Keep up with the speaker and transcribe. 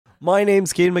My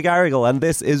name's Cian McGarrigle, and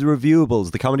this is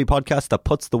Reviewables, the comedy podcast that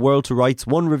puts the world to rights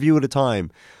one review at a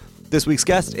time. This week's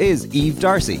guest is Eve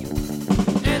Darcy.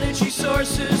 Energy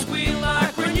sources we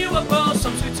like renewable.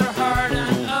 Some sweets are hard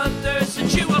and others are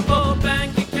chewable.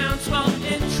 Bank accounts, well,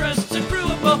 interests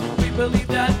accruable. We believe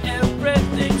that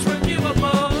everything's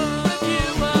renewable.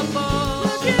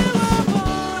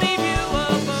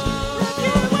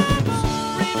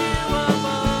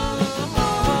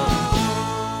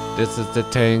 This is the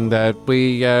thing that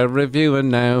we are reviewing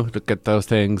now. Look at those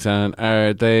things, and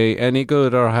are they any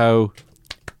good or how?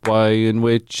 Why and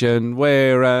which and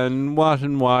where and what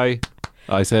and why?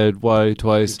 I said why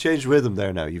twice. You've changed rhythm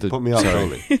there now. You've put me off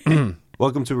totally.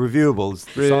 Welcome to Reviewables,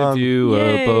 the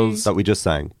Reviewables song that we just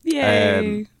sang.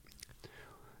 Yay.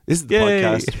 This is the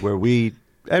podcast where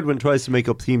Edwin tries to make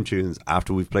up theme tunes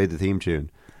after we've played the theme tune.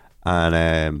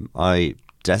 And I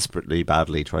desperately,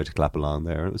 badly tried to clap along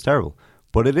there, and it was terrible.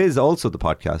 But it is also the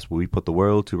podcast where we put the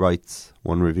world to rights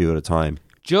one review at a time.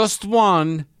 Just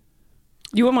one.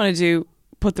 You wouldn't want to do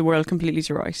put the world completely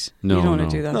to right. No, you don't want no.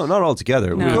 to do that. No, not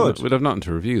altogether. No. We could. We'd have nothing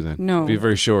to review then. No. It'd be a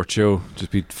very short show.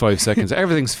 Just be 5 seconds.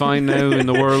 Everything's fine now in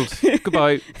the world.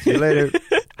 Goodbye. See you later.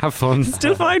 Have fun.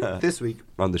 Still fine. This week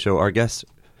on the show, our guest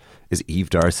is Eve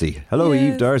Darcy. Hello,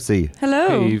 Yes. Eve Darcy. Hello.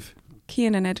 Hey, Eve.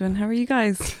 Cian and Edwin, how are you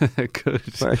guys? Good.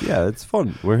 Yeah, it's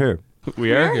fun. We're here.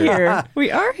 We are here. We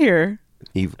are here.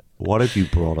 Eve, what have you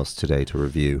brought us today to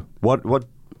review? What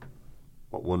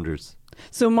wonders?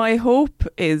 So my hope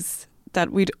is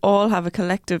that we'd all have a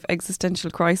collective existential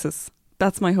crisis.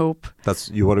 That's my hope. That's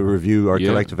you want to review our Yeah.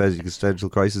 collective existential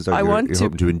crisis? Or I want you're to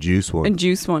hoping to induce one.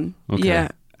 Induce one. Okay. Yeah.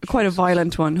 Quite a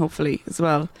violent one, hopefully, as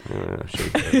well. I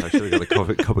should have got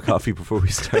a cup of coffee before we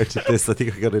started this. I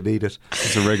think I'm going to need it.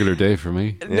 It's a regular day for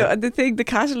me. Yeah. No, the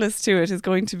catalyst to it is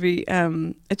going to be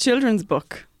a children's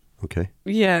book. Okay.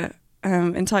 Yeah.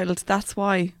 Entitled That's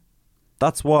Why.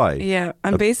 That's why. Yeah.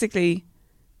 And basically,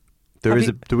 Do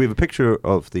we have a picture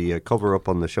of the cover up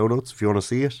on the show notes if you want to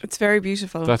see it? it's very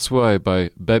beautiful. That's why by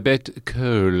Babette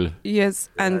Curl. Yes.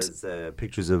 And There's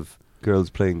pictures of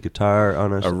girls playing guitar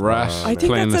on it. A rat I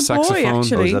think playing that's the a boy, saxophone.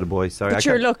 actually. Oh, is that a boy? Sorry. but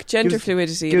sure, look, gender give us-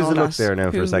 fluidity Give and us all a look that. there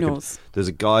now for Who a second. knows? There's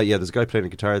a guy playing a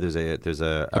guitar. There's a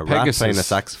rat Pegasus. playing a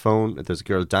saxophone. There's a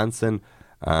girl dancing,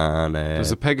 and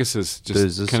There's a Pegasus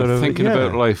there's just a kind sort of of- thinking yeah.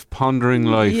 about life, pondering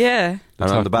life. Yeah. The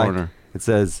and on top the back corner. it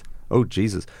says, "Oh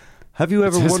Jesus, have you It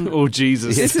ever says, wondered?" oh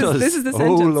Jesus. It This is- does. this is the Oh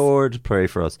sentence. Lord, pray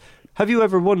for us. Have you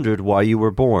ever wondered why you were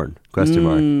born? Question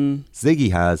mark.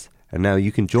 Ziggy has, and now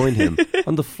you can join him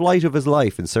on the flight of his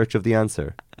life in search of the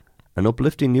answer. An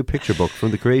uplifting new picture book from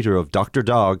the creator of Dr.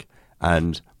 Dog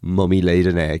and Mummy Laid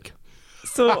an Egg.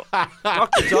 So,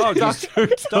 Dr. Dog.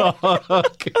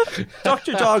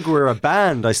 Dr. Dog were a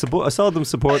band. I saw them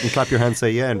support and Clap Your Hands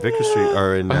Say Yeah in Vicar Street.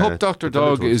 Or in, I hope Dr. the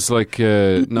Village Dog Ones. is like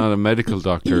not a medical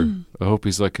doctor. I hope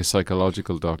he's like a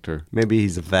psychological doctor. Maybe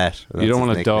he's a vet. You don't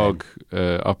want a That's his dog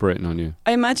operating on you.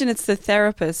 I imagine it's the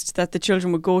therapist that the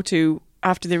children would go to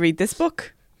after they read this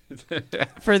book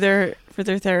for their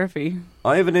therapy. nickname.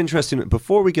 I have an interesting.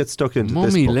 Before we get stuck into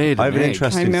Mummy this laid book, I have an an egg.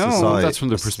 interesting I know. society. That's from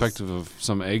the perspective of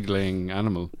some egg-laying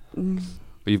animal.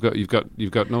 But you've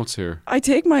got notes here. I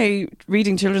take my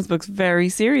reading children's books very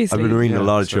seriously. I've been reading a Yeah,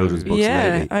 lot of so- children's books yeah,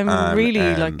 lately. I'm and, really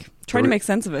trying to there- make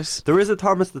sense of it. There is a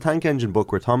Thomas the Tank Engine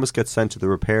book where Thomas gets sent to the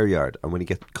repair yard, and when he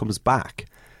comes back,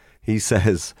 he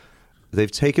says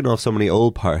they've taken off so many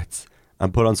old parts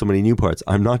and put on so many new parts.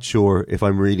 I'm not sure if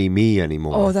I'm really me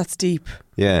anymore. Oh, that's deep.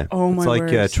 yeah. oh it's my like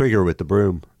word. Trigger with the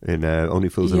broom in Only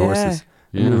Fools and Yeah. Horses.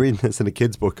 Yeah. I'm reading this in a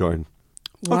kid's book going,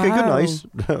 okay, good Wow. night.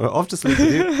 Off to sleep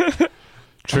with you.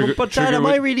 But Dad, am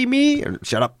I really me?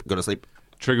 Shut up, go to sleep.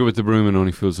 Trigger with the Broom and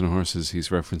Only Fools and Horses. He's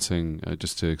referencing,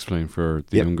 just to explain for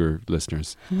the Yep. younger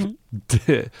listeners.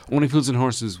 Mm-hmm. Only Fools and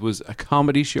Horses was a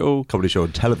comedy show. Comedy show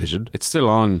on television. It's still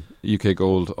on UK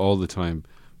Gold all the time.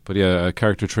 But yeah, a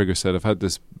character Trigger said, I've had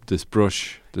this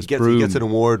brush, this He broom. gets an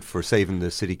award for saving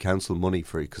the city council money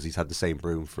for because he's had the same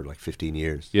broom for like 15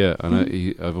 years. Yeah, and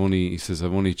he says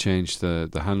I've only changed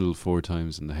the handle 4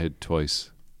 times and the head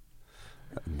twice.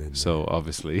 And then, So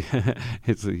obviously,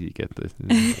 it's you get the.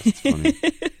 It's funny.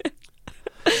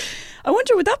 I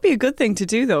wonder, would that be a good thing to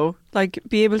do though? Like,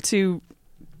 be able to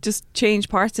just change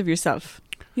parts of yourself.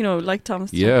 You know, like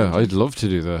Thomas. Yeah, Tank Engine. I'd love to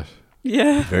do that.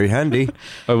 Yeah. very handy.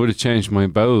 I would have changed my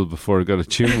bowel before I got a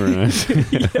tumour in it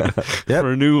Yep.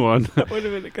 for a new one. That would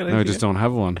have been a good No, I idea. just don't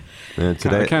have one. I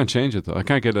Today, can't change it though. I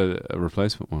can't get a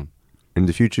replacement one. in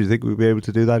the future, do you think we'll be able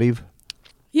to do that, Eve?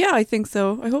 Yeah, I think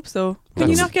so. I hope so. Can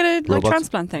you That's- not get a robots.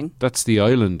 transplant thing? That's The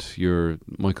Island, your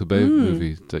Michael Bay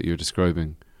movie that you're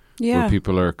describing, Yeah. where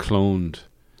people are cloned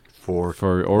For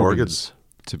for organs. organs.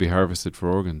 to be harvested for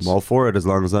organs. I'm all for it as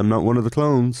long as I'm not one of the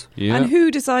clones. Yeah. And who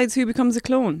decides who becomes a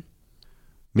clone?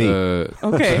 Me.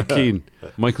 Okay. Keen.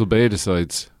 Michael Bay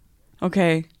decides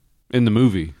Okay. in the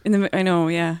movie. I know,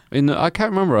 yeah. I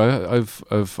can't remember. I've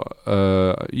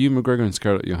Ewan McGregor and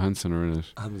Scarlett Johansson are in it.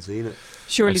 I haven't seen it.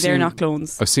 Surely I've they're seen- not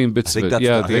clones. I've seen I bits think of it. that's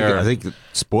Yeah, the, they are. I think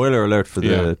spoiler alert for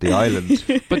Yeah. the island.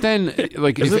 But then,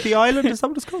 like, Is if it the island? Is that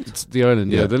what it's called? it's the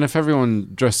island, yeah. Yeah. Then if everyone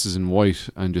dresses in white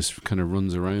and just kind of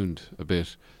runs around a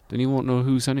bit, then you won't know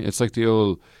who's any. It's like the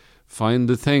old find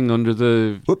the thing under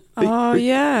the Whoop, Oh,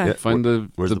 yeah. Yeah. find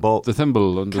Where's the ball? the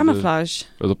thimble under Camouflage.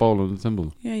 or the ball under the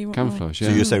thimble. Yeah, you won't know. Camouflage. Yeah.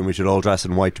 So you're saying we should all dress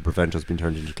in white to prevent us being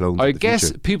turned into clones? I in the guess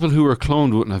future? people who are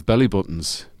cloned wouldn't have belly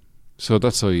buttons, so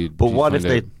that's how you. But what if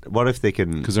find they? out. What if they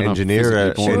can 'Cause they're not engineer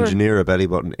physically born. engineer a belly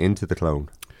button into the clone?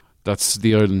 That's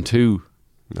the Island 2,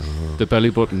 the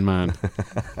belly button man.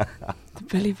 The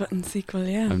Belly Button sequel,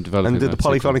 yeah. I'm developing. And did the that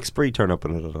sequel. Polyphonic Spree turn up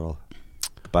in it at all?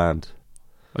 The band.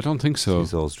 I don't think so.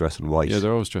 He's always dressed in white. Yeah,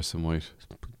 they're always dressed in white.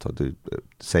 to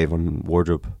save on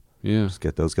wardrobe. Yeah, Just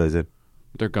get those guys in.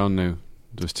 they're gone now.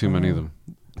 There's too many of them.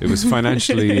 It was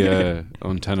financially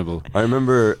untenable. I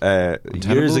remember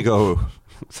years ago.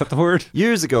 Is that the word?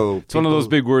 Years ago, It's one of those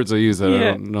big words I use that I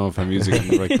Yeah. don't know if I'm using it in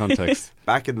the right context.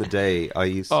 Back in the day, I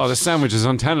used. Oh, the sandwich is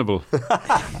untenable.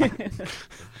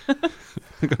 I'm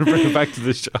going to bring it back to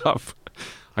the shop.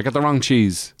 I got the wrong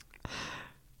cheese.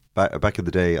 Back in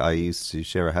the day, I used to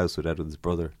share a house with Edwin's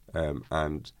brother,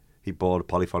 and he bought a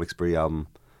Polyphonic Spree album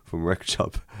from a record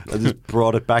shop and just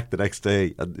brought it back the next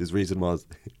day. And his reason was,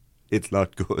 it's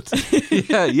not good.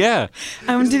 Yeah, yeah. He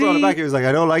just Did brought it he, back. He was like,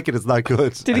 I don't like it. It's not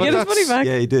good. did he But get his money that's- back?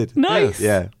 Yeah, he did. Nice.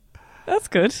 Yeah, That's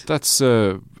good. That's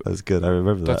that's good. I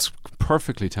remember that. That's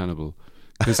perfectly tenable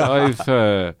because I've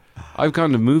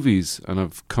gone to movies and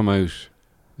I've come out.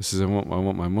 I says I want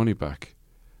my money back.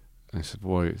 I said,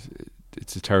 boy,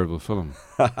 it's a terrible film.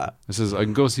 I says I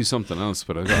can go see something else,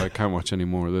 but I can't watch any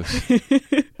more of this.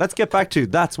 Let's get back to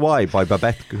That's Why by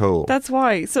Babette Cole. That's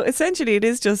why. So essentially, it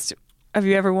is just. Have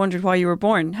you ever wondered why you were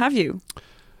born? Have you?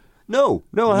 No,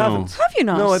 I haven't. Have you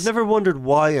not? No, I've never wondered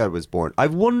why I was born. I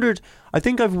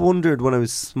think I've wondered when I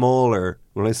was smaller.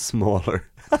 When I was smaller.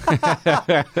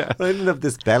 I didn't have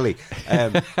this belly.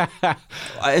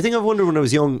 I think I've wondered when I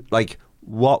was young, like,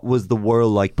 what was the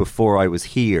world like before I was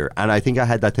here? And I think I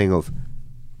had that thing of,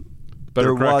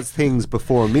 there was things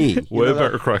before me. You Way know that?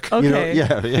 better crack. Okay. You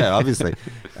know, yeah, obviously.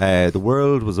 The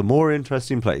world was a more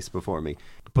interesting place before me.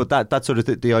 But that's sort of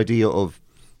the idea of,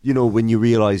 you know, when you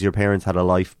realise your parents had a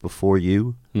life before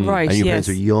you, Right. and your yes. parents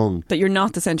are young. That you're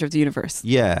not the center of the universe.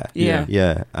 Yeah.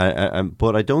 Yeah.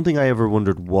 But I don't think I ever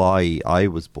wondered why I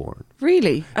was born.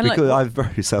 Really? And Because like, I'm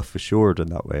very self-assured in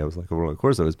that way. I was like, well, of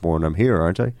course I was born. I'm here,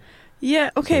 aren't I?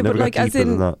 yeah. Okay, I never but got like, as deeper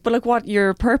than in, that. but like, what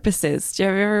your purpose is? Do you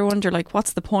ever wonder, like,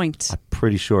 what's the point? I'm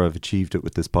pretty sure I've achieved it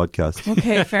with this podcast.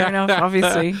 Okay, fair enough.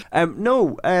 Obviously,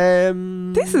 No.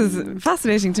 this is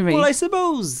fascinating to me. Well, I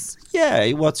suppose,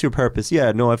 yeah. What's your purpose?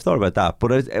 Yeah, no, I've thought about that,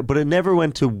 but it never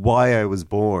went to why I was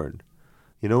born.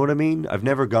 You know what I mean? I've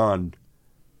never gone,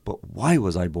 but why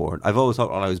was I born? I've always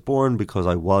thought, well, I was born because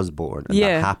I was born, and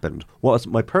Yeah. that happened. What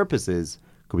my purpose is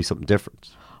could be something different.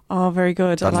 Oh, very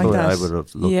good. That's I like the way that. I would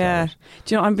have looked yeah. at it.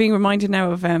 Do you know, I'm being reminded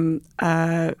now of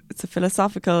it's a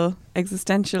philosophical,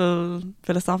 existential,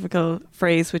 philosophical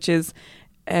phrase, which is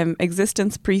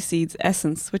existence precedes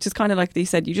essence, which is kind of like you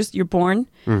said, you're born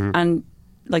Mm-hmm. and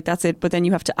like that's it, but then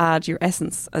you have to add your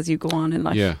essence as you go on in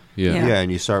life. Yeah. Yeah, and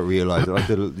you start realizing, like,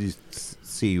 you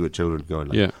see with children going,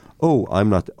 like, Yeah. oh, I'm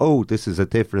not. Oh, this is a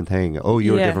different thing. Oh,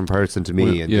 you're Yeah. a different person to me,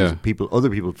 Well, and yeah. there's other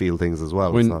people feel things as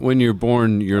well. It's not- When you're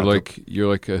born, you're That's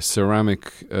like a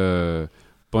ceramic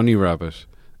bunny rabbit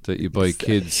that you buy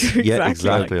kids. yeah,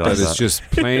 exactly. That Like is that. just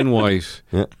plain white,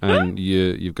 Yeah. and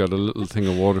you've got a little thing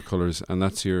of watercolors, and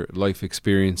that's your life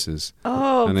experiences.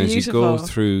 Oh, and beautiful. as you go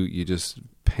through, you just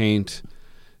paint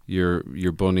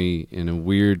your bunny in a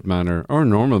weird manner or a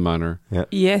normal manner,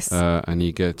 Yes.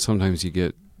 and sometimes you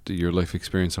get your life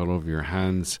experience all over your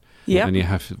hands, Yeah. and you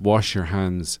have to wash your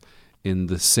hands in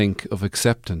the sink of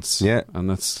acceptance. Yeah. And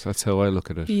that's how I look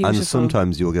at it. Beautiful. And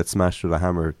sometimes you'll get smashed with a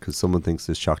hammer because someone thinks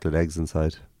there's chocolate eggs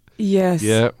inside. Yes.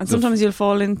 Yeah, And sometimes you'll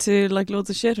fall into like loads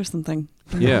of shit or something.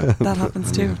 Yeah. That happens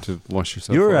You too. have to wash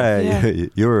yourself. Your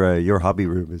off. your hobby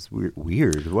room is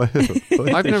weird. Why I've is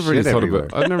never really shit thought everywhere?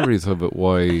 about. I've never really thought about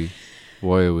why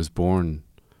I was born.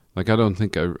 Like I don't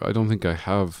think I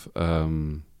have.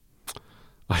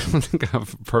 I don't think I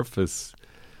have a purpose.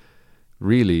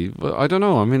 Really, well, I don't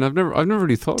know. I mean, I've never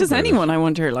really thought. Does about anyone? It. I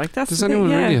wonder. Like that's Does the thing, anyone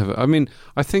yeah. really have it? I mean,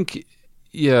 I think.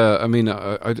 Yeah, I mean,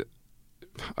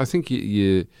 I think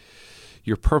you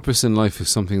your purpose in life is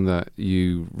something that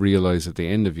you realize at the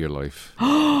end of your life.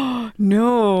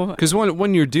 No. Because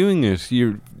when you're doing it,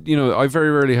 I very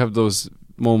rarely have those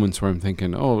moments where I'm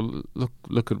thinking, oh,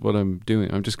 look at what I'm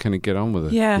doing. I'm just kind of get on with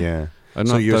it. Yeah. Yeah. I'm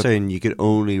So not you're that- saying you can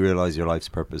only realise your life's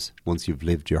purpose once you've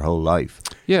lived your whole life.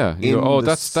 Yeah. You In go, oh, the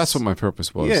that's what my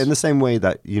purpose was. Yeah, in the same way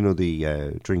that,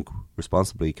 the Drink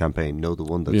Responsibly campaign, know the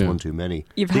one that's Yeah. one too many.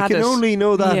 You've you had can it. only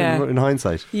know that Yeah. in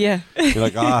hindsight. Yeah. You're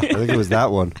like, I think it was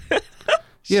that one.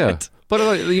 Yeah. Shit.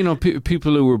 But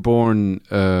people who were born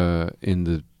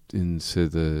in say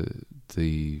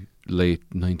the late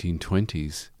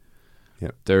 1920s,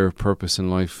 Yeah. their purpose in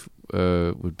life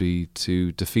would be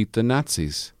to defeat the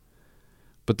Nazis,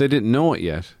 but they didn't know it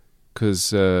yet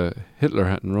because Hitler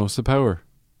hadn't rose to power.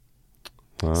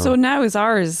 Wow. So now is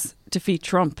ours defeat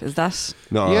Trump? Is that?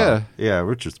 No, Yeah.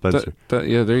 Richard Spencer.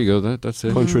 Yeah, there you go. That's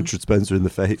it. Punch Richard Spencer in the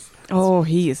face. Oh,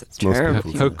 he is most terrible.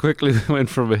 painful. How quickly we went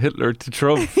from a Hitler to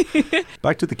Trump.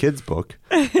 Back to the kids' book.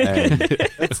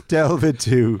 Let's delve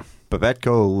into Babette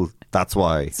Cole. That's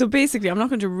why. So basically, I'm not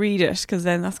going to read it because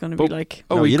then that's going to be But- like.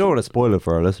 Oh, no, we you could- don't want to spoil it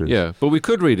for our listeners. Yeah, but we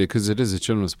could read it because it is a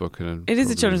children's book. And It is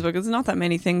a children's book. There's not that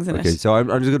many things in Okay, it. so I'm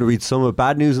just going to read some of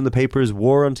bad news in the papers,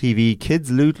 war on TV,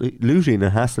 kids looting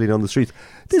and hassling on the streets.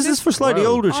 This is for slightly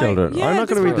Wow. older children. yeah, I'm not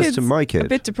going to this read this for to my kids. A kid.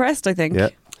 bit depressed, I think. Yeah.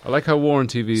 I like how war on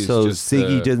TV is So just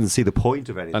Ziggy didn't see the point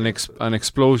of anything. an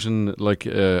explosion like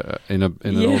in an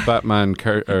Yeah. old Batman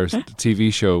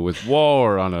TV show with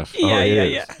war on it. Yeah, he yeah,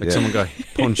 is. yeah. Like someone got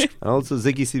punched. And also,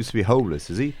 Ziggy seems to be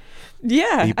homeless, is he?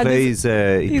 Yeah. He and plays he's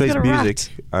got a music,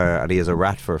 and he has a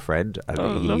rat for a friend. And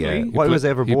Oh, he, lovely. why was I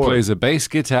ever He born? plays a bass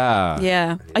guitar.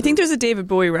 Yeah. I think there's a David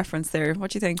Bowie reference there.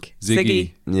 What do you think?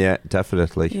 Ziggy. Yeah,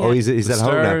 definitely. Yeah. Oh, he's The at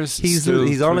home now. stars He's still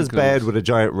on his twinkle. bed with a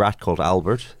giant rat called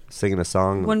Albert singing a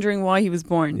song. Wondering why he was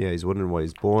born. Yeah, he's wondering why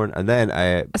he's born, and then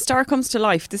A star comes to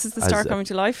life. This is the star As a- coming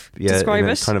to life. yeah, Describe in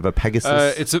a it. kind of a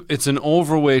Pegasus It's an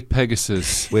overweight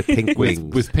Pegasus with pink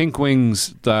wings. with pink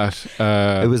wings that.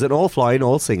 It was an all flying,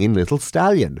 all singing little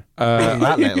stallion. Not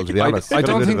that little, to be honest. I Got a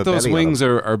don't bit think of a those belly on wings him.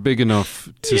 are big enough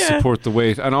to Yeah. support the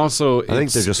weight, and also I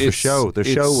think they're just for show. They're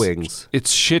show wings.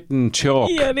 It's shit and chalk.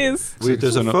 Yeah, it is.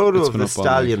 There's a been up- photo it's of been the up all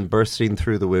stallion bursting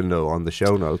through the window on the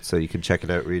show notes, so you can check it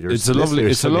out, readers. It's a lovely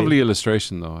Listeners, I mean.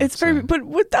 illustration, though. It's very. But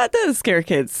that does scare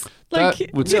kids. Like,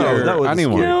 That would you know, scare that would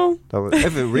anyone. scare- No.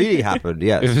 If it really happened,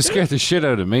 yes. If it scared the shit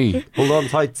out of me, Hold on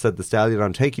tight, said the stallion.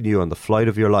 I'm taking you on the flight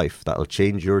of your life. That'll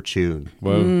change your tune.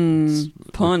 well,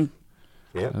 Pun.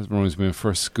 Yeah. that reminds me of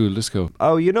first school disco.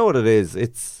 Oh, you know what it is?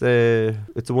 It's a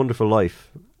Wonderful Life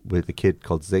with a kid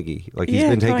called Ziggy. Like he's Yeah,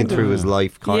 been taken kind of. through his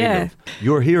life, kind Yeah. of.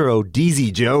 Your hero,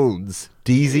 Deezy Jones.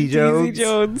 Deezy Jones. Daisy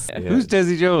Jones. Yeah. Who's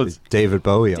Desi Jones? David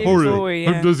Bowie. David Bowie,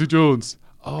 yeah. I'm Desi Jones.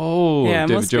 Oh, Yeah, it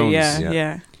David must Jones. be. Yeah, Yeah.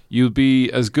 yeah. You'll be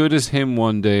as good as him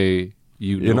one day.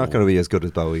 You're not going to be as good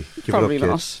as Bowie. Give Probably it up,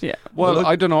 not. Yeah. Well, Look,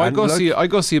 I don't know. I and go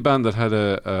look- see a band that had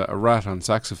a rat on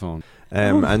saxophone. kid.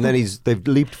 And then they've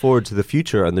leaped forward to the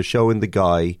future, and they're showing the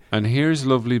guy. And here's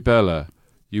lovely Bella.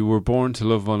 You were born to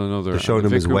love one another. They're showing and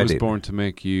him his Vicar was wedding. born to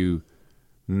make you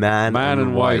Man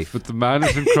and wife. But the man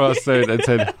has been crossed out and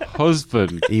said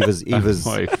husband.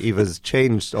 Eva's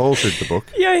changed, altered the book.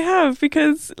 Yeah, I have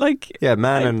because like Yeah,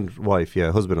 man and wife.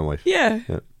 Yeah, husband and wife. yeah.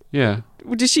 Yeah.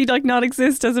 Did she like not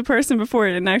exist as a person before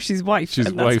and now she's wife? She's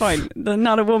and that's wife. fine.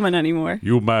 Not a woman anymore.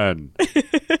 You man.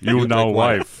 You now like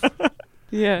wife.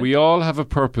 Yeah. We all have a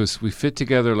purpose. We fit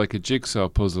together like a jigsaw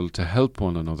puzzle to help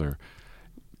one another.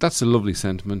 That's a lovely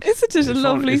sentiment. Isn't it a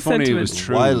lovely if only it sentiment? was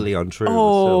true. Wildly untrue.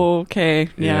 Oh, okay.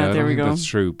 Yeah, I there don't we think go. That's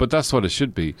true, but that's what it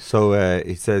should be. So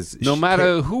he says, No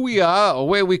matter who we are or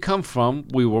where we come from,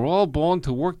 we were all born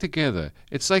to work together.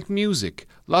 It's like music.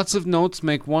 Lots of notes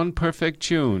make one perfect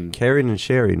tune. caring and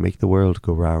sharing make the world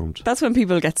go round. That's when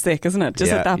people get sick, isn't it? Just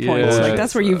Yeah. at that point. Yeah. Like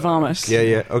that's where you vomit.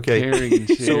 Yeah, okay. Caring and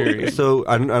sharing. So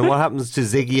and what happens to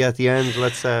Ziggy at the end?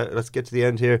 Let's get to the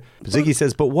end here. Ziggy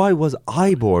says, "But why was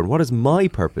I born? What is my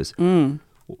purpose?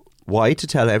 Why to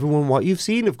tell everyone what you've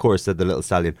seen?" Of course, said the little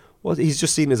stallion. Well, he's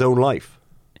just seen his own life,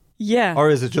 Yeah. or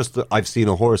is it just that I've seen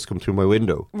a horse come through my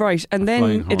window? Right. And then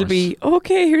flying it'll horse. be,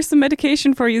 okay, here's some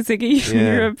medication for you, Ziggy. Yeah.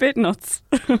 You're a bit nuts.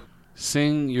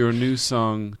 Sing your new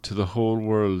song to the whole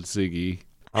world, Ziggy.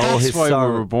 Oh, That's his why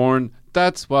song. we were born.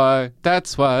 That's why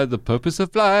the purpose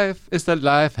of life is that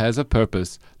life has a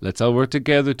purpose. Let's all work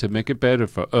together to make it better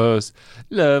for us.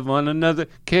 Love one another,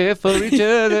 care for each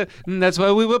other. And that's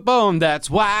why we were born. That's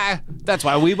why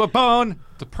we were born.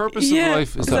 The purpose of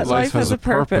life is that life has a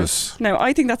purpose. Now,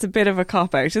 I think that's a bit of a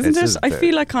cop-out, isn't it? I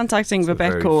feel like contacting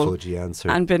Babette Cole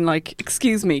and been like,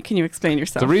 excuse me, can you explain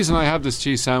yourself? The reason I have this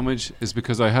cheese sandwich is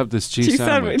because I have this cheese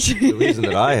sandwich. The reason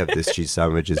that I have this cheese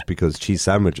sandwich is because cheese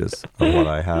sandwiches are what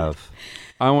I have.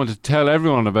 I want to tell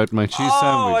everyone about my cheese sandwich.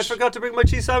 Oh, I forgot to bring my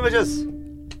cheese sandwiches.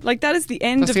 Like, that is the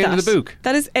end of that. That's the end of the book.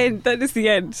 That is the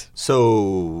end.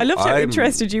 So I loved how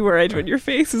interested you were, Edwin. Your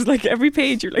face was like every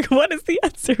page. You're like, what is the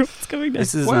answer? What's going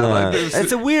next? This is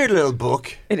it's a weird little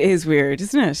book. It is weird,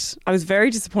 isn't it? I was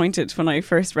very disappointed when I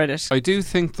first read it. I do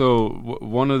think, though,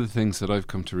 one of the things that I've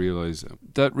come to realise,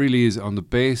 that really is on the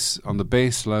base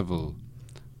level,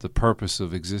 the purpose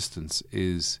of existence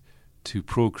is to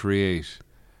procreate,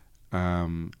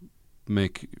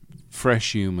 make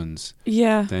fresh humans,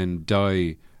 then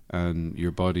die, and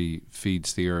your body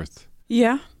feeds the earth.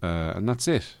 Yeah. And that's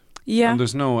it. Yeah. And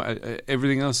there's no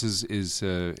everything else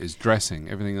is dressing.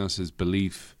 Everything else is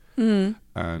belief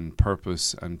and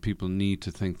purpose, and people need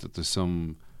to think that there's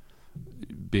some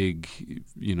big,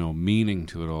 meaning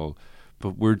to it all.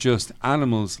 But we're just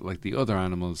animals like the other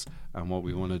animals, and what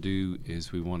we want to do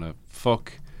is we want to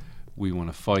fuck, we want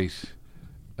to fight,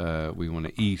 we want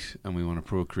to eat, and we want to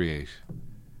procreate.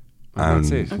 And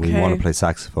that's it. We want to play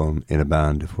saxophone in a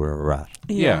band if we're a rat.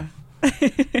 Yeah.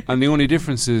 And the only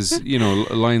difference is,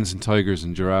 lions and tigers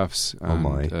and giraffes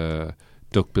and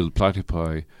duck-billed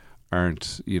platypi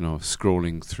aren't,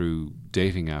 scrolling through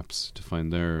dating apps to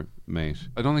find their mate.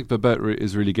 I don't think Babette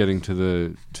is really getting to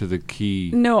the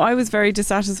key. No, I was very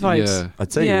dissatisfied. Yeah.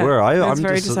 I'd say you were. I'm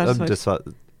very dissatisfied.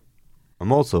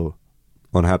 I'm also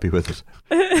unhappy with it.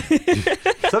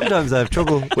 Sometimes I have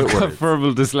trouble with words.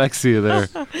 Verbal dyslexia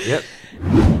there. Yep.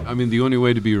 I mean, the only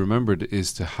way to be remembered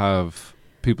is to have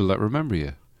people that remember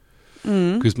you.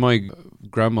 Because my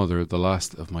grandmother, the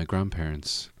last of my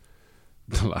grandparents,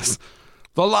 the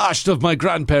last of my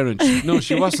grandparents. No,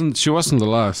 she wasn't the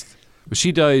last. But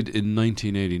she died in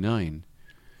 1989.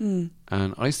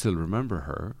 And I still remember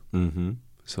her. Mm-hmm.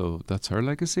 So that's her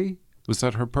legacy. Was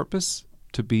that her purpose?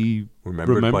 To be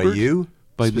remembered by you?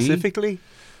 By specifically? Me?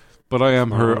 But I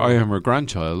am her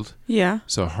grandchild. Yeah.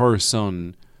 So her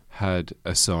son had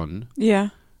a son.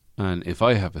 Yeah. And if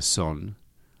I have a son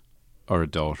or a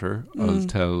daughter, I'll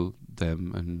tell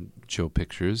them and show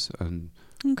pictures, and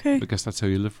I guess that's how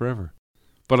you live forever.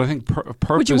 But I think purpose...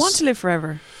 Would you want to live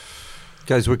forever?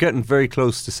 Guys, we're getting very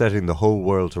close to setting the whole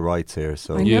world to rights here.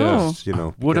 So I know.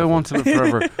 Would I want to live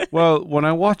forever? Well, when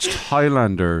I watched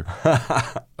Highlander,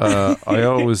 I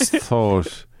always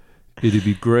thought it'd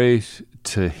be great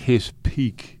to hit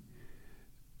peak.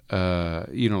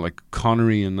 Like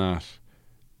Connery and that,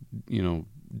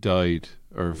 died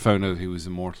or found out he was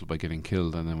immortal by getting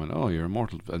killed, and then went, "Oh, you're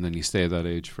immortal," and then you stay at that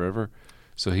age forever.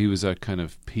 So he was at kind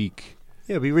of peak.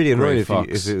 Yeah, it'd be really annoying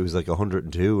if it was like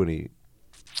 102 and he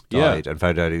died and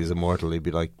found out he was immortal. He'd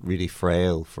be like really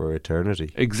frail for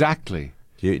eternity. Exactly.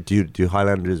 Do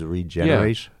Highlanders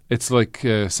regenerate? Yeah. It's like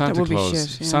Santa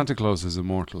Claus. Santa Claus is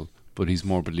immortal, but he's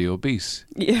morbidly obese.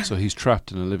 Yeah. So he's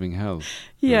trapped in a living hell.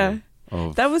 Yeah.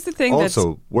 That was the thing.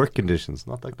 Also, work conditions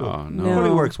not that good. Oh, no. He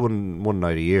only works one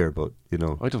night a year, but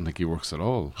I don't think he works at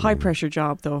all. High pressure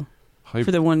job though,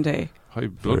 for the one day. High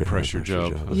blood pressure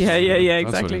job. Yeah,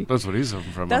 exactly. That's what he's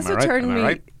suffering from. That's what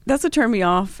turned me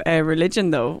off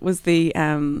religion though, was the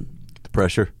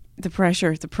pressure. The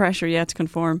pressure, to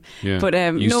conform. Yeah. But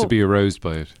used to be aroused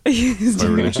by it, by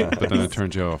religion, but then it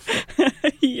turned you off.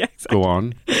 Yeah, exactly. Go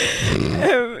on.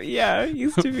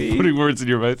 Used to be putting words in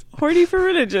your mouth. Horny for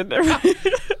religion.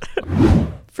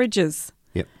 Fridges.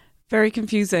 Yep. Very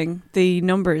confusing. The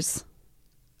numbers.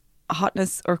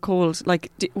 Hotness or cold, like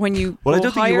when you I go don't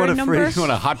think higher you want in number. You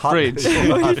want a hot fridge.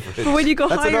 But when you go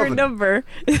higher in number,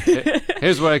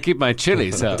 here's where I keep my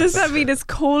chili. So does that mean it's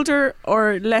colder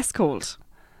or less cold?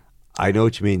 I know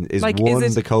what you mean. Is one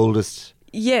the coldest?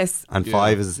 Yes. And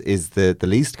 5 is the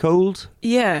least cold?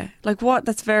 Yeah. Like what?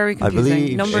 That's very confusing. I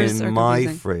believe numbers in my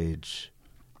fridge,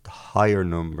 the higher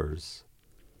numbers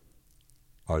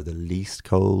are the least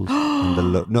cold.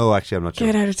 And no, actually, I'm not sure.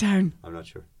 Get out of town. I'm not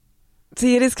sure.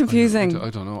 See, it is confusing. I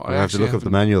don't know. I have to look up the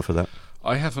manual for that.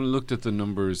 I haven't looked at the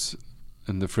numbers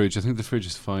in the fridge. I think the fridge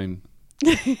is fine.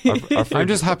 Our I'm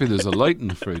just happy there's a light in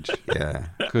the fridge. Yeah.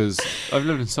 Because I've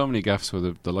lived in so many gaffes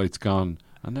where the light's gone,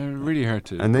 and they're really hard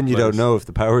to. And then you don't know if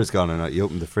the power is gone or not. You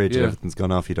open the fridge and everything's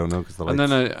gone off. You don't know because the light. And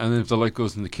then if the light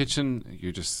goes in the kitchen,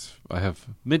 I have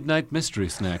midnight mystery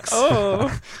snacks. Oh,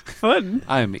 fun!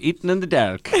 I'm eating in the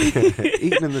dark.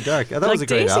 Eating in the dark. That was a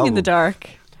great dating album. in the dark.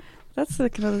 That's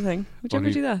like another thing. Would you ever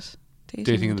Only do that?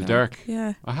 Dating in the dark.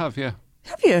 Yeah. I have, yeah.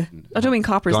 Have you? I don't mean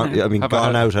coppers Gone, now. I mean, Have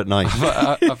gone I- out at night.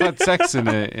 I've had sex in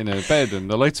a bed and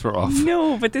the lights were off.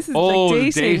 No, but this is Oh,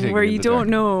 like dating dating where in you the don't dark.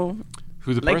 know.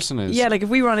 Who the Like, person is. yeah, like if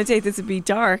we were on a date, this would be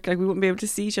dark. Like we wouldn't be able to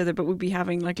see each other, but we'd be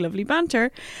having like lovely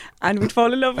banter, and we'd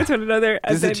fall in love with one another.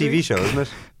 This is a TV show, isn't it?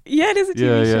 Yeah, it is a TV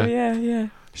Yeah, show. yeah. Yeah.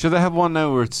 Should they have one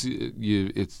now where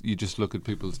you just look at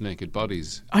people's naked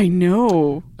bodies? I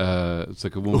know. It's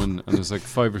like a woman and there's like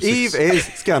 5 or 6. Eve is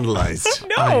scandalised.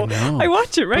 No, I know. I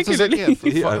watch it But there's like, regularly.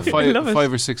 yeah, Yeah. I love it.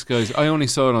 5 or 6 guys. I only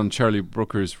saw it on Charlie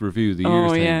Brooker's review, the year Oh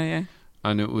thing, yeah.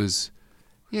 and it was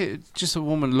it's just a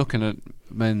woman looking at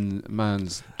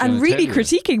man's And really genitalia.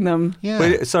 critiquing them. Yeah,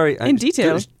 Wait, sorry. In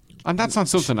detail. and that's not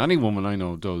something any woman I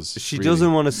know does. She really.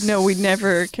 doesn't want to. No, we'd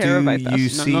never care about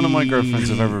that. None of my girlfriends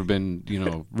have ever been,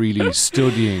 really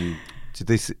studying.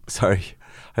 Sorry,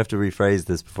 I have to rephrase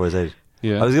this before I say it.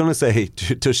 Yeah, I was going to say,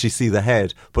 does she see the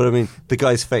head? But I mean, the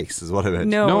guy's face is what I meant.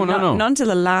 No, No. not until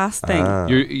the last thing. Ah.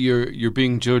 you're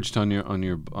being judged on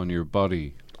your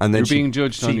body, And then you're she- being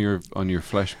judged she- on your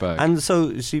flesh bag. And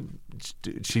so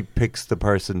she picks the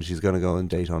person she's going to go on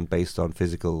date on based on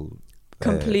physical.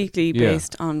 Completely yeah.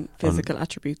 based on physical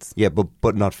attributes. Yeah,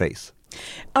 but not face.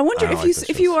 I wonder I if like you this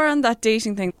if you shows. are on that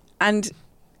dating thing and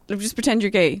just pretend you're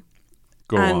gay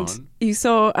Go and on. you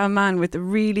saw a man with a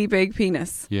really big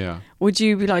penis, Yeah. would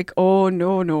you be like, oh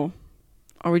no,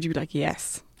 or would you be like,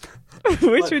 yes? Which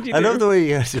would you do? I love the way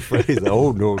you have to phrase it.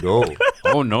 Oh, no.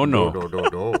 Oh no.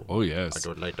 No. Oh yes. I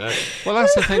don't like that. Well,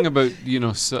 that's the thing about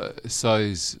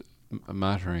size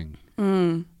mattering.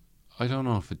 Mm. I don't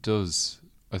know if it does.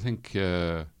 I think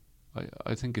I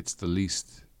think it's the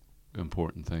least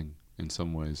important thing in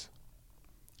some ways.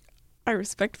 I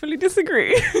respectfully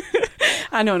disagree.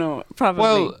 I don't know, probably.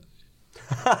 Well,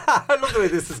 I love the way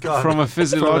this has gone. from a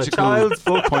physiological child's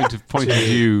point of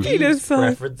view, Penis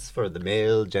size. Preference for the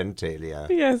male genitalia.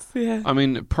 Yes, yeah. I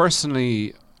mean,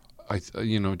 personally, I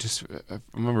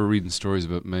remember reading stories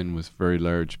about men with very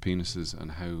large penises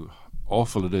and how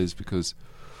awful it is because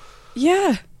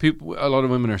Yeah. a lot of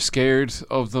women are scared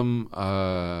of them,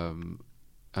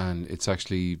 and it's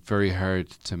actually very hard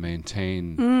to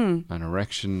maintain an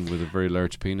erection with a very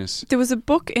large penis. There was a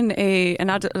book in an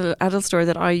adult store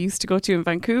that I used to go to in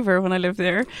Vancouver when I lived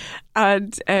there,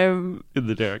 and In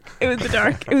the dark. it was the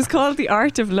dark. It was called The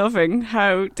Art of Loving.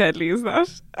 How deadly is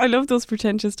that? I love those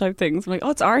pretentious type things. I'm like,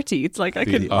 oh, it's arty. It's like I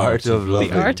The could. art of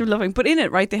loving. The Art of Loving. But in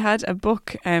it, right, they had a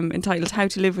book entitled How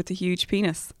to Live with a Huge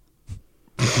Penis.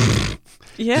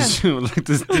 Yeah. Like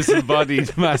this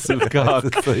disembodied massive cock.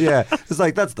 So, yeah, it's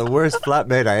like that's the worst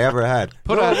flatmate I ever had.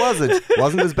 Put No, a- it wasn't.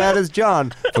 Wasn't as bad as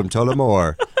John from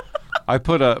Tullamore. I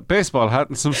put a baseball hat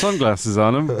and some sunglasses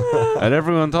on him, and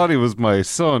everyone thought he was my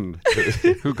son,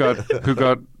 who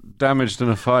got damaged in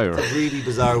a fire. Really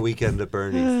bizarre weekend at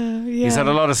Bernie's. Yeah. He's had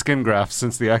a lot of skin grafts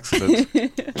since the accident.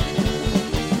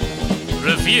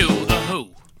 Review a Who.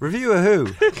 Review a Who.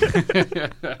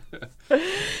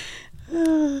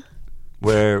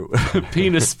 Where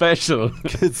Penis special.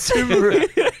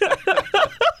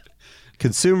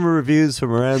 consumer reviews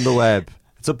from around the web.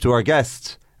 It's up to our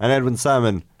guest and Edwin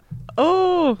Salmon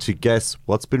Oh. to guess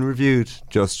what's been reviewed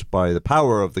just by the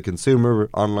power of the consumer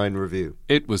online review.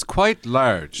 It was quite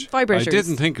large. Vibrators. I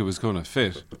didn't think it was going to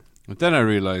fit, but then I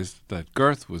realised that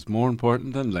girth was more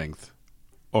important than length.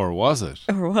 Or was it?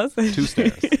 Or was it? 2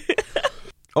 stars.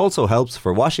 Also helps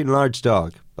for washing large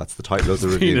dog. That's the title of the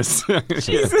review. Penis.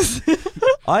 Jesus.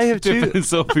 I have Dip it two. in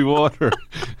soapy water.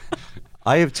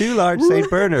 I have 2 large St.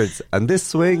 Bernards, and this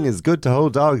swing is good to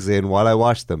hold dogs in while I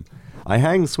wash them. I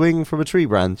hang swing from a tree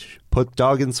branch, put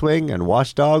dog in swing, and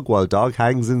wash dog while dog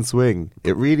hangs in swing.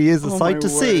 It really is a Oh, sight my to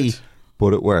see, word.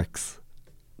 but it works.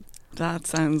 That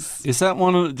sounds. Is that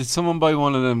did someone buy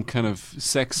one of them kind of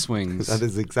sex swings? That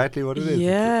is exactly what it is.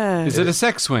 Yeah. Is it a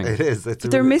sex swing? It is. It's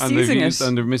But they're misusing it.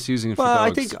 And they're misusing it for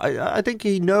Well, dogs. I think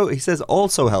he says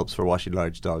also helps for washing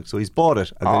large dogs. So he's bought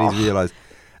it and then he's realised.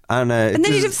 And And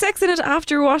then you'd have sex in it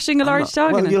after washing a large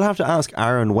dog Well, in it. you'll have to ask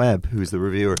Aaron Webb, who's the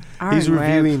reviewer. he's Aaron Webb.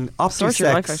 reviewing Sort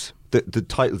your life OptiSex. The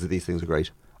titles of these things are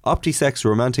great. OptiSex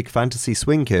Romantic Fantasy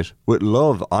Swing Kit with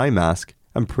Love Eye Mask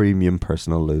and Premium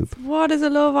Personal Lube. What is a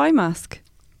love eye mask?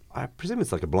 I presume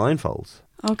it's like a blindfold.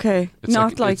 Okay. It's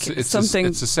Not like it's something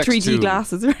it's a sex 3D tool.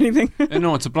 glasses or anything.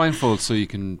 No, it's a blindfold so you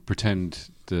can pretend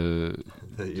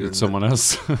it's someone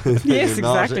else. Yes, You're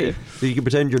not- exactly. so you can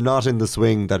pretend you're not in the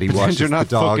swing that he Pretend washes you're not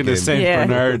the dog fucking a in. Saint Yeah.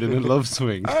 Bernard in a love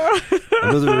swing.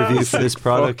 Another review for this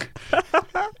product.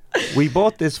 We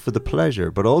bought this for the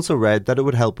pleasure, but also read that it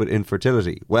would help with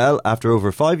infertility. Well, after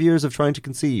over 5 years of trying to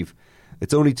conceive,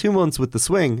 it's only 2 months with the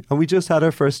swing, and we just had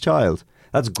our first child.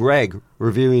 That's Greg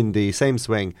reviewing the same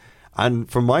swing. And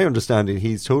from my understanding,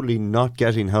 he's totally not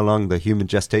getting how long the human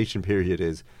gestation period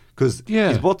is. Because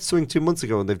he's bought the swing 2 months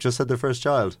ago and they've just had their first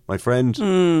child. My friend,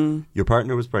 your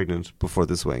partner was pregnant before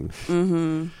the swing.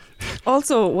 Mm-hmm.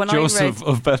 Also, when Joseph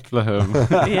of Bethlehem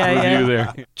review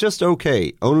there. Just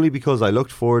okay, only because I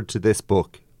looked forward to this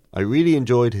book. I really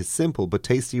enjoyed his simple but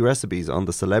tasty recipes on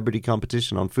the celebrity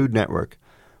competition on Food Network.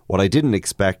 What I didn't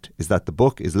expect is that the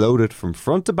book is loaded from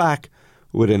front to back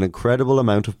with an incredible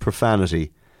amount of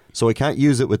profanity. So I can't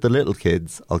use it with the little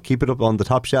kids. I'll keep it up on the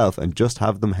top shelf and just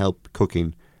have them help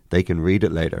cooking. They can read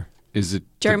it later. Is it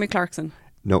Jeremy Clarkson.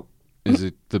 No. Is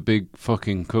it the big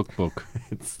fucking cookbook?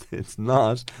 It's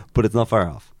not, but it's not far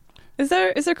off. Is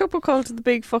there a cookbook called The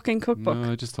Big Fucking Cookbook?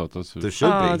 No, I just thought that's what There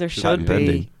should be. There should Patent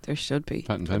pending. be. There should be.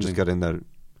 patent I just pending. got in there.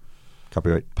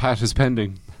 Copyright. Pat is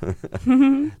pending.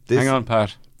 This, Hang on,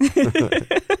 Pat.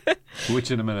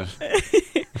 Which in a minute.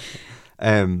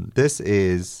 This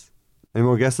is... Any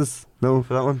more guesses? No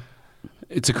for that one?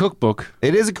 It's a cookbook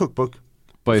It is a cookbook.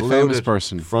 by a It's famous loaded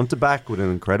person. Front to back with an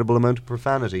incredible amount of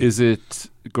profanity. Is it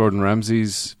Gordon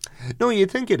Ramsay's? No, you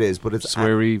think it is, but it's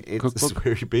Sweary it's cookbook? a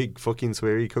sweary, big fucking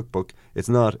sweary cookbook. It's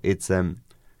not. It's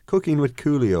Cooking with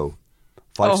Coolio.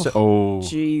 Oh,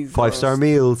 Jesus. 5-star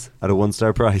meals at a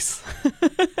 1-star price.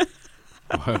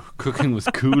 wow. Cooking with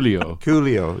Coolio.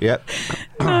 Coolio, yep.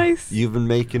 Nice. You've been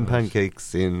making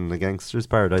pancakes in a gangster's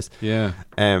paradise. Yeah.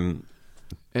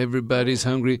 Everybody's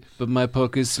hungry, but my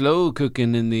pork is slow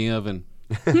cooking in the oven.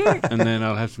 And then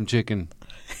I'll have some chicken.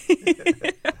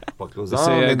 What goes They on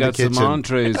say I in the got some kitchen?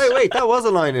 entrees. Hey, wait, that was a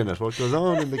line in it. What goes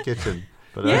on in the kitchen?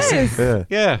 But, Yes. yeah.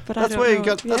 Yeah. But I That's don't why you know.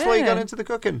 got. That's why you got Yeah. into the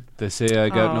cooking. They say I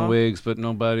got no Aw. wigs, but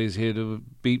nobody's here to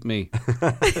beat me.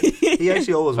 He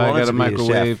actually always I wanted got to a be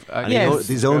microwave. a chef. I- And Yes.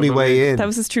 his only way in That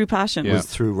was his true passion. Yeah. was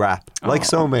through rap, like Aw.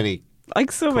 so many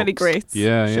Like so many Cooks. greats.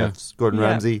 Yeah, yeah. chefs. Gordon Yeah.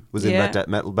 Ramsay was in Yeah. that death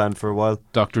metal band for a while.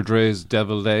 Dr. Dre's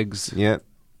deviled eggs. Yeah,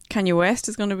 Kanye West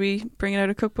is going to be bringing out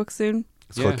a cookbook soon.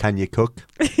 it's Yeah. called Can You Cook?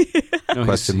 No,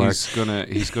 Question mark.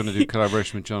 he's gonna do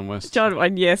collaboration with John West. John,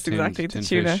 and yes, Tinned- exactly. The tinned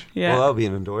tuna. fish. Yeah. Well, that'll be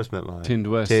an endorsement line. Tinned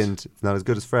West. Tinned. It's not as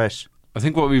good as fresh. I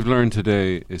think what we've learned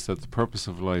today is that the purpose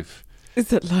of life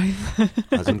Is it live?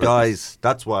 As in, guys,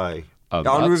 that's why and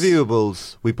on that's-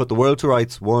 Reviewables we put the world to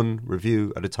rights one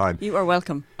review at a time. You are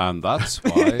welcome. And that's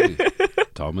why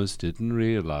Thomas didn't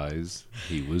realise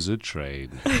he was a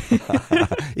train.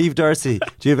 Eve Darcy,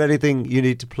 do you have anything you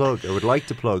need to plug or would like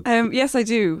to plug? Yes, I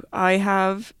do. I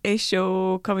have a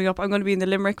show coming up. I'm going to be in the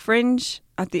Limerick Fringe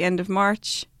at the end of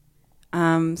March. So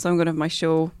I'm going to have my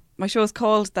show. My show is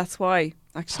called That's Why,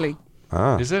 actually.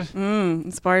 Is it?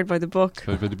 Inspired by the book.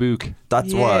 By the book.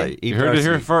 That's Yeah. why. Eve You heard it Darcy.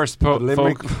 here first, The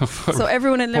Limerick- folk. So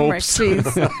everyone in Limerick, Popes.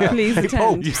 please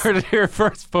attend. You heard it here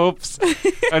first, popes.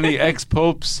 Any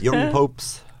ex-popes. Young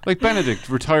popes Like Benedict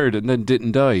retired and then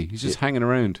didn't die. He's just hanging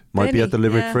around. might be Benny, at the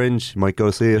Limerick yeah. Fringe. Might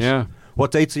go see it. Yeah.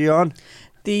 What dates are you on?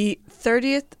 The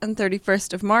 30th and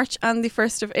 31st of March and the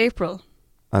 1st of April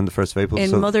And the 1st of April. in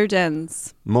so Mother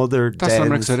Dens. Mother That's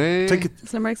Limerick Dens. City.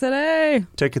 It's Limerick City.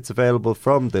 Tickets available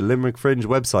from the Limerick Fringe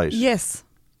website. Yes,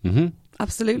 Mm-hmm.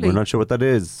 absolutely. We're not sure what that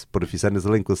is, but if you send us a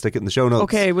link, we'll stick it in the show notes.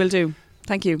 Okay, will do.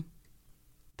 Thank you.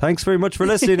 Thanks very much for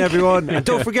listening, everyone. And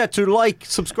don't forget to like,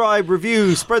 subscribe,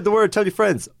 review, spread the word, tell your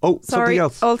friends. Oh, something Sorry.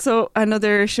 else. Also,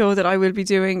 another show that I will be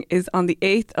doing is on the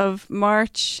 8th of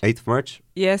March. 8th of March.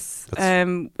 Yes,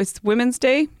 That's- it's Women's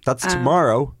Day. That's Um,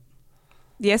 tomorrow.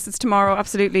 Yes, it's tomorrow.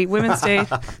 Absolutely, Women's Day,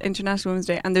 International Women's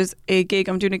Day, and there's a gig.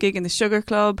 I'm doing a gig in the Sugar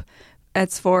Club.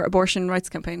 It's for abortion rights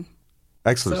campaign.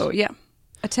 Excellent. So yeah,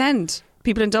 attend.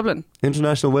 People in Dublin.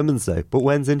 International Women's Day. But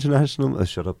when's International...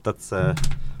 shut up. That's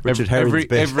Richard Herring's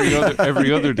bit.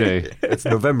 every other day. It's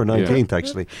November 19th,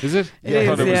 actually. Is it? It I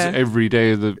thought is, it was yeah. every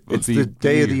day of the It's the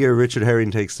day of the year Richard Herring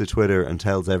takes to Twitter and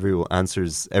tells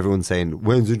answers everyone saying,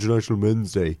 when's International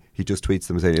Men's Day? He just tweets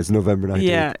them saying, it's November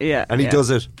 19th. Yeah. And he yeah.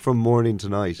 does it from morning to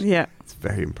night. Yeah. It's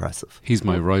very impressive. He's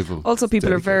my rival. Also, people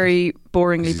are dedicated. very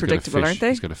boringly He's got a predictable, fish- aren't they?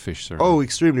 He's got a fish, sir. Oh,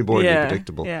 extremely boringly yeah.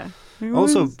 predictable. Yeah.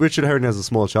 Also, Richard Herring has a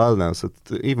small child now, so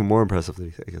it's even more impressive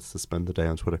that he gets to spend the day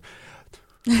on Twitter.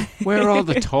 Where are all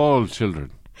the tall children?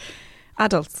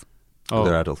 Adults. Oh,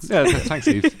 They're adults. Yeah, thanks,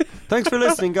 Eve. Thanks for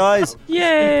listening, guys.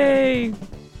 Yay!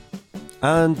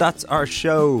 And that's our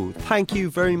show. Thank you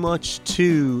very much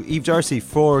to Eve Darcy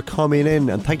for coming in,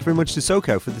 and thank you very much to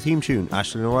SoCal for the theme tune.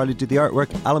 Ashley O'Reilly did the artwork,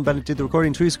 Alan Bennett did the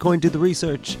recording, Teresa Coyne did the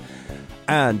research.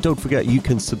 And don't forget, you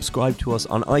can subscribe to us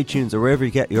on iTunes or wherever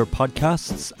you get your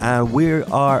podcasts. And we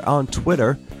are on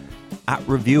Twitter at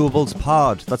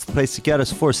ReviewablesPod. That's the place to get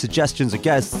us for suggestions of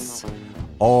guests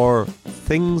or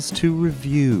things to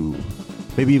review.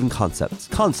 maybe even concepts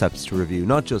to review,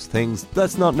 not just things.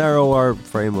 Let's not narrow our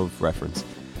frame of reference.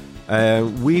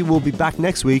 We will be back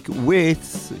next week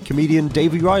with comedian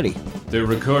Davy Riley. They're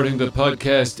recording the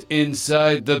podcast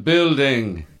inside the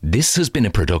building. This has been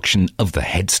a production of the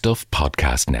Headstuff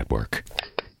Podcast Network.